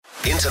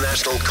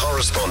International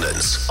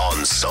correspondence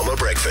on Summer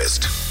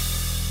Breakfast.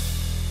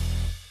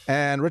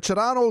 And Richard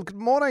Arnold, good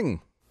morning.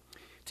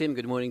 Tim,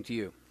 good morning to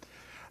you.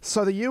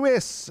 So the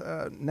US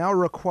now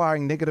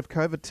requiring negative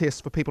COVID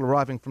tests for people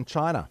arriving from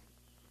China.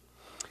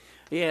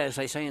 Yeah, as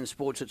they say in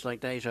sports, it's like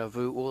deja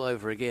vu all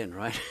over again,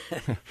 right?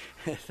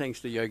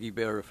 Thanks to Yogi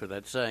Berra for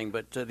that saying.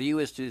 But the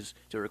US is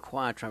to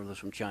require travellers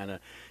from China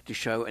to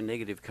show a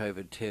negative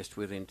COVID test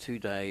within 2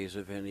 days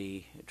of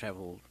any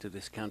travel to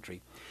this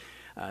country.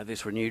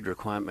 This renewed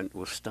requirement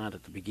will start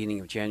at the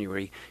beginning of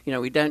January. You know,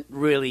 we don't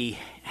really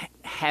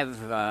have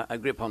a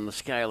grip on the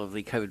scale of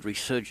the COVID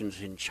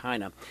resurgence in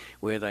China,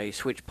 where they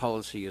switch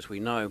policy, as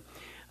we know,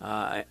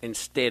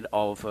 instead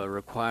of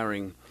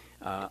requiring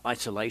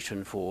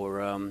isolation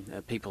for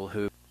people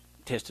who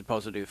tested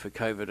positive for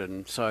COVID,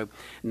 and so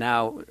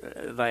now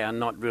they are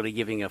not really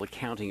giving a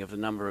accounting of the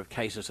number of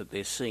cases that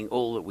they're seeing.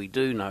 All that we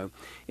do know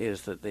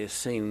is that there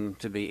seem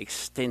to be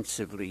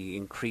extensively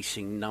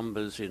increasing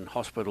numbers in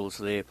hospitals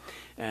there,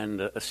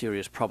 and a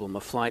serious problem.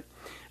 A flight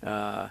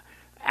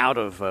out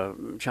of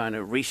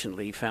China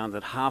recently found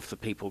that half the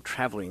people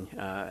travelling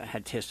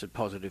had tested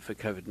positive for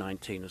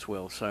COVID-19 as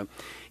well. So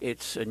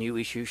it's a new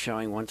issue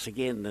showing once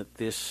again that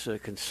this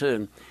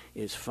concern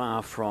is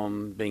far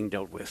from being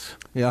dealt with.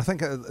 Yeah, I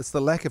think it's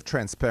the lack of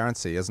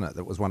transparency, isn't it?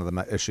 That was one of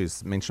the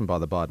issues mentioned by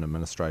the Biden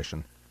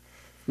administration.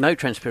 No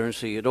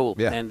transparency at all.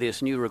 Yeah. And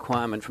this new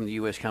requirement from the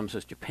US comes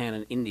as Japan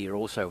and India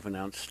also have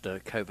announced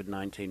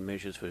COVID-19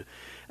 measures for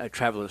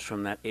travellers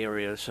from that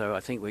area. So I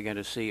think we're going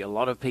to see a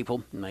lot of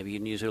people, maybe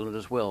in New Zealand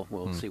as well,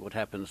 we'll see what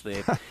happens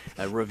there,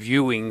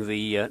 reviewing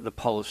the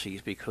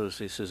policies, because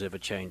this is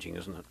ever-changing,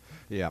 isn't it?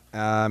 Yeah,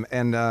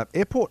 and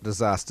airport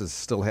disasters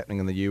still happening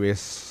in the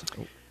US.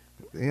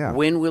 Yeah.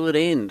 When will it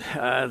end?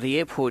 The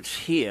airports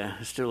here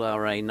still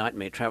are a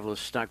nightmare. Travellers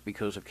stuck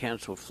because of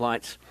cancelled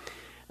flights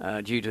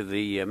due to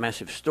the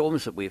massive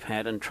storms that we've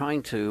had, and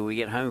trying to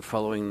get home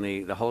following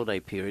the holiday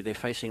period. They're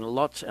facing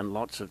lots and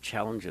lots of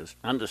challenges.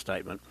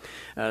 Understatement.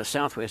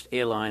 Southwest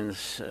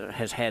Airlines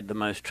has had the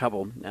most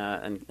trouble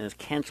and has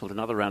cancelled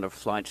another round of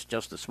flights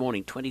just this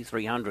morning.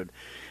 2,300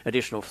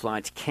 additional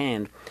flights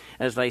canned.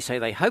 As they say,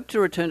 they hope to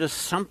return to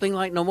something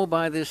like normal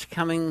by this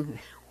coming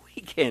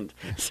weekend.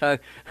 So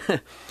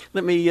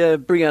let me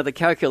bring out the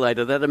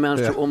calculator. That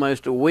amounts to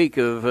almost a week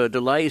of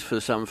delays for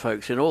some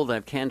folks. In all,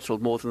 they've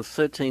cancelled more than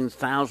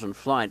 13,000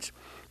 flights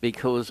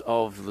because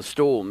of the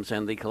storms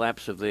and the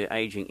collapse of their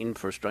ageing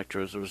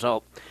infrastructure as a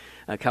result,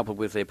 coupled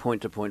with their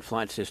point-to-point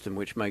flight system,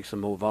 which makes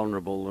them more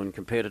vulnerable than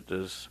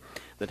competitors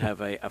that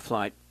have a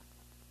flight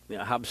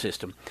hub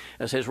system.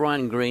 Says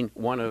Ryan Green,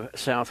 one of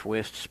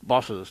Southwest's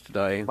bosses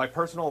today. My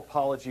personal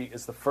apology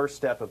is the first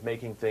step of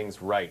making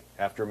things right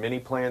after many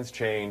plans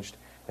changed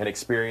and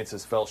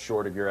experiences fell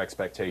short of your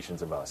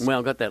expectations of us.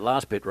 Well, got that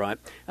last bit right.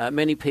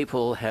 Many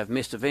people have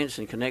missed events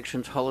and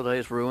connections,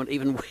 holidays ruined,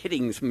 even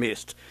weddings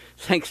missed.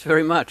 Thanks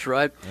very much,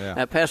 right?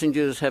 Yeah.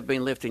 Passengers have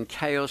been left in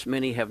chaos.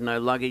 Many have no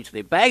luggage.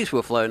 Their bags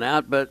were flown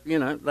out, but,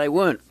 they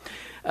weren't.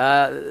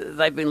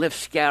 They've been left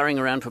scouring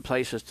around for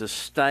places to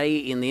stay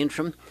in the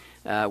interim.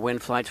 When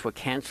flights were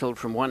cancelled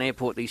from one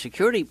airport, the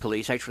security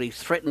police actually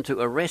threatened to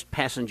arrest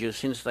passengers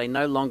since they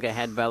no longer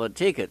had valid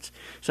tickets,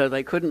 so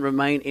they couldn't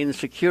remain in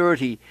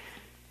security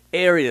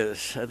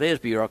areas. There's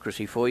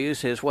bureaucracy for you,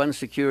 says one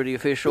security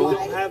official. If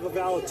you don't have a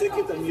valid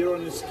ticket and you're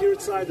on the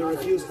secured side or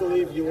refuse to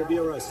leave, you will be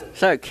arrested.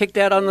 So, kicked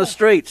out on the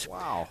streets.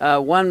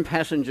 Wow. One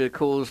passenger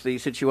calls the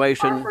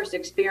situation... Our first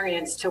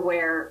experience to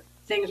where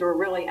things were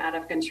really out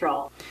of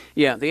control.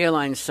 Yeah, the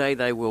airlines say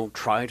they will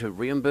try to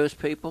reimburse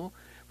people.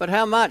 But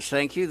how much,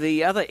 thank you?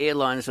 The other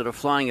airlines that are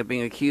flying are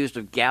being accused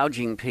of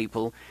gouging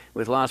people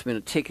with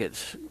last-minute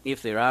tickets,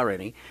 if there are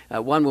any.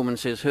 One woman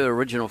says her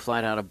original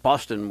flight out of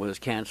Boston was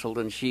cancelled,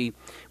 and she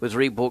was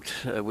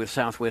rebooked with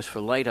Southwest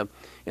for later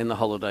in the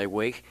holiday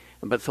week,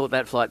 but thought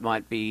that flight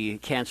might be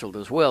cancelled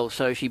as well.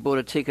 So she bought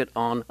a ticket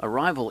on a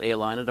rival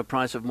airline at a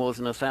price of more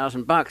than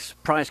 $1,000.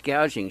 Price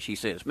gouging, she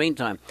says.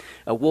 Meantime,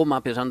 a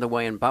warm-up is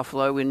underway in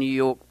Buffalo in New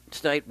York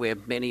State, where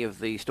many of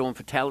the storm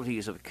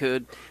fatalities have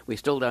occurred. We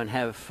still don't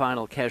have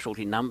final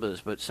casualty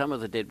numbers, but some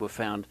of the dead were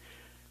found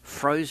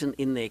frozen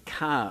in their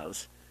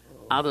cars.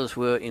 Others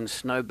were in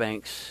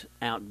snowbanks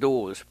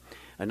outdoors.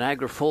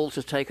 Niagara Falls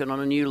has taken on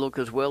a new look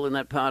as well in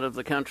that part of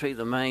the country.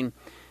 The main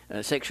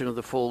section of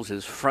the falls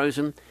is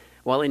frozen.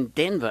 While in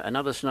Denver,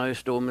 another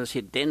snowstorm has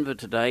hit Denver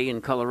today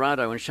in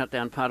Colorado and shut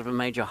down part of a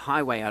major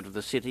highway out of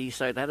the city,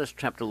 so that has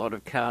trapped a lot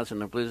of cars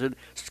in a blizzard.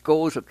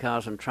 Scores of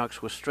cars and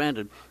trucks were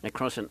stranded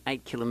across an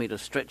 8-kilometre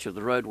stretch of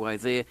the roadway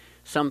there.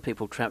 Some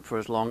people trapped for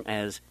as long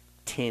as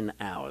 10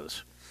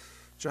 hours.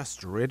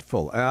 Just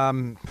dreadful.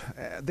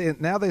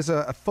 Now there's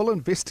a full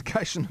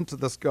investigation into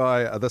this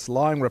guy, this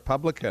lying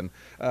Republican,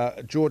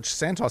 George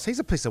Santos. He's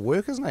a piece of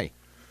work, isn't he?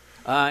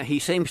 He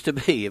seems to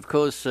be. Of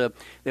course, there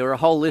were a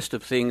whole list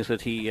of things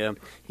that he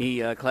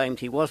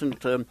claimed he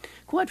wasn't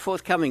quite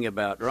forthcoming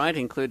about, right?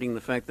 Including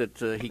the fact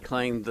that he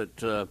claimed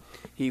that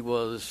he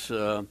was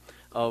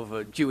of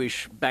a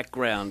Jewish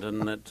background,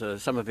 and that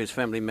some of his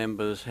family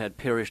members had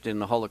perished in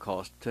the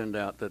Holocaust. Turned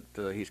out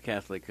that he's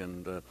Catholic,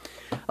 and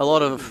a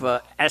lot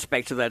of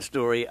aspects of that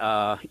story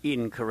are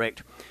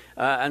incorrect.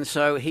 And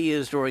so he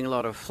is drawing a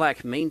lot of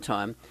flack.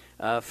 Meantime,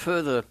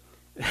 further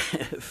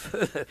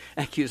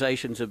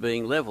accusations are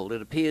being levelled.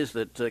 It appears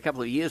that a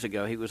couple of years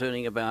ago he was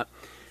earning about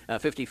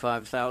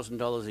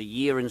 $55,000 a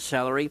year in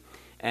salary,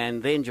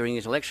 and then during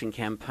his election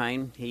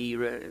campaign he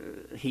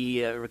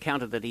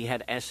recounted that he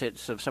had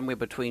assets of somewhere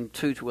between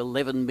 $2 to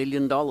 $11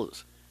 million.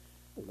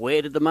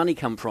 Where did the money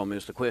come from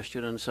is the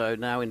question, and so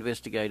now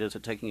investigators are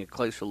taking a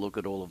closer look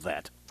at all of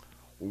that.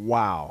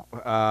 Wow,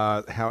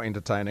 how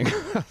entertaining.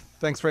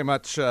 Thanks very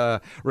much,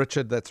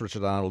 Richard. That's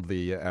Richard Arnold,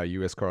 our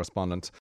US correspondent.